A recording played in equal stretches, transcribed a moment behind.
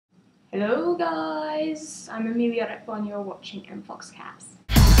Hello guys, I'm Amelia Repo and you're watching Foxcast.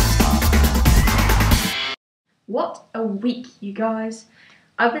 What a week, you guys.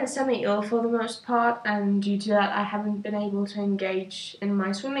 I've been semi-ill for the most part, and due to that I haven't been able to engage in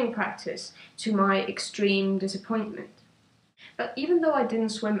my swimming practice, to my extreme disappointment. But even though I didn't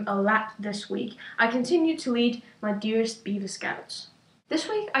swim a lap this week, I continued to lead my dearest Beaver Scouts. This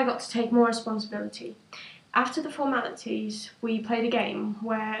week I got to take more responsibility. After the formalities, we played a game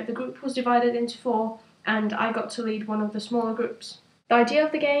where the group was divided into 4 and I got to lead one of the smaller groups. The idea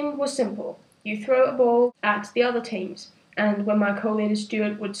of the game was simple. You throw a ball at the other teams, and when my co-leader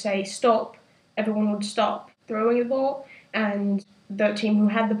Stuart would say stop, everyone would stop throwing the ball and the team who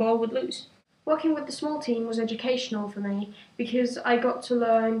had the ball would lose. Working with the small team was educational for me because I got to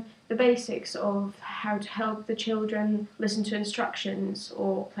learn the basics of how to help the children listen to instructions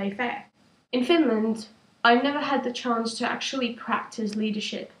or play fair. In Finland, I never had the chance to actually practice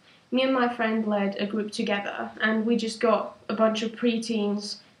leadership. Me and my friend led a group together and we just got a bunch of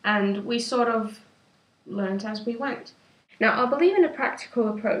preteens and we sort of learned as we went. Now, I believe in a practical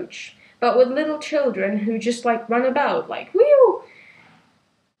approach, but with little children who just run about like whew,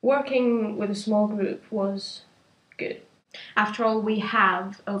 working with a small group was good. After all, we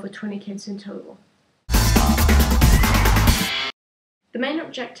have over 20 kids in total. The main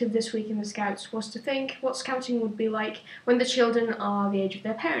objective this week in the Scouts was to think what Scouting would be like when the children are the age of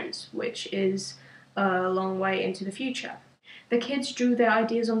their parents, which is a long way into the future. The kids drew their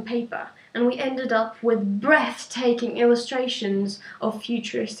ideas on paper, and we ended up with breathtaking illustrations of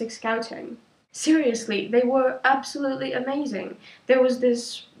futuristic Scouting. Seriously, they were absolutely amazing. There was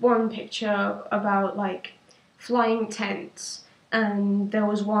this one picture about flying tents, and there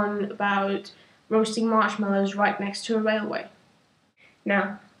was one about roasting marshmallows right next to a railway.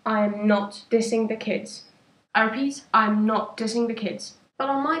 Now, I am not dissing the kids. I repeat, I'm not dissing the kids. But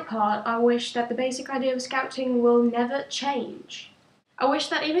on my part, I wish that the basic idea of Scouting will never change. I wish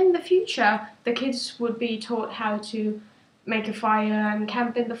that even in the future, the kids would be taught how to make a fire and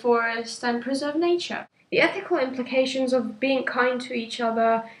camp in the forest and preserve nature. The ethical implications of being kind to each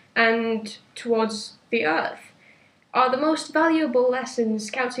other and towards the earth are the most valuable lessons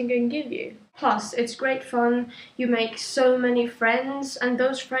Scouting can give you. Plus, it's great fun, you make so many friends, and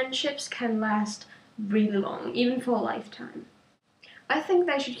those friendships can last really long, even for a lifetime. I think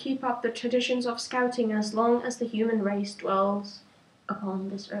they should keep up the traditions of Scouting as long as the human race dwells upon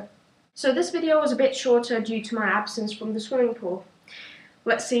this earth. So this video was a bit shorter due to my absence from the swimming pool.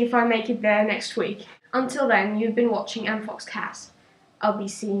 Let's see if I make it there next week. Until then, you've been watching Foxcast. I'll be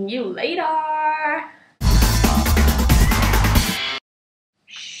seeing you later!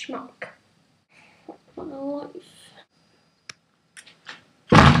 Schmuck. What a life.